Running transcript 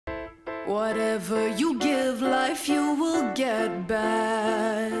Whatever you give life, you will get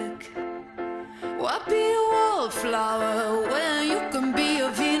back. Why be a wallflower when you can be a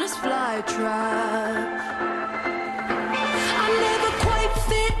Venus flytrap? I never quite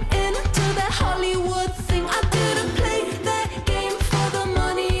fit into that Hollywood thing. I didn't play that game for the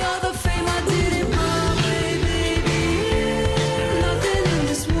money or the fame. I did it my way, baby. Nothing in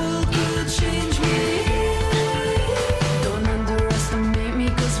this world could change me. Don't underestimate me,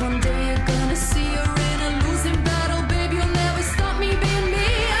 'cause one day you're gonna see you're in a losing battle. Babe, you'll never stop me being me.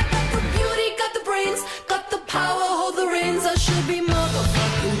 I got the beauty, got the brains, got the power, hold the reins. I should be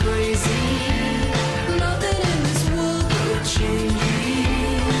motherfucking crazy. Nothing in this world could change me.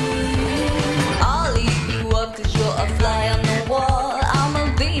 I'll eat you up 'cause you're a fly on the wall. I'm a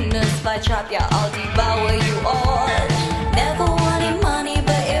Venus flytrap, yeah, I'll devour you all. Never wanted money,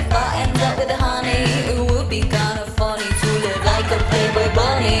 but if I end up with honey, it would be kinda funny to live like a playboy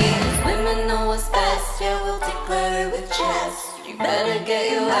bunny. Women know what's best, yeah, we'll declare it with chest. You better get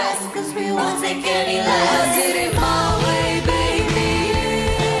your ass, 'cause we won't take any less. I did it my way, baby.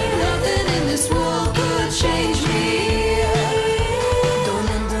 Nothing in this world could change me. Don't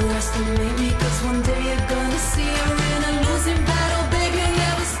underestimate me, 'cause one day you're gonna see you're in a losing battle. Baby, you'll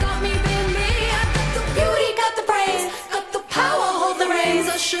never stop me being me. I got the beauty, got the brains, got the power, hold the reins.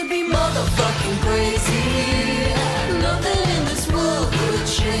 I should be motherfucking crazy. Nothing in this world could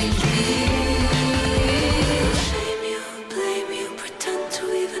change me. Shame you, blame you, pretend to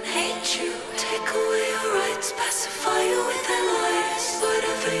even hate you. Take away your rights, pacify you with their lies.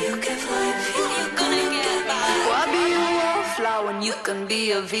 Whatever you give life, you're gonna get back. Why be a wallflower when you can be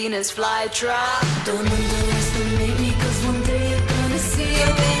a Venus flytrap? Don't underestimate me, 'cause one day you're gonna see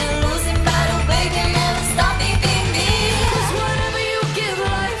You're in a losing battle, baby, never stop me being me. 'Cause whatever you give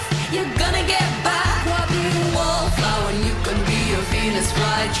life, you're gonna get back. Why be a wallflower when you can be a Venus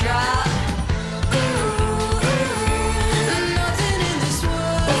flytrap? Nothing in this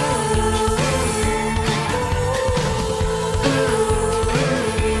world.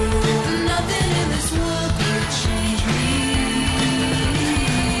 Nothing in this world could change me.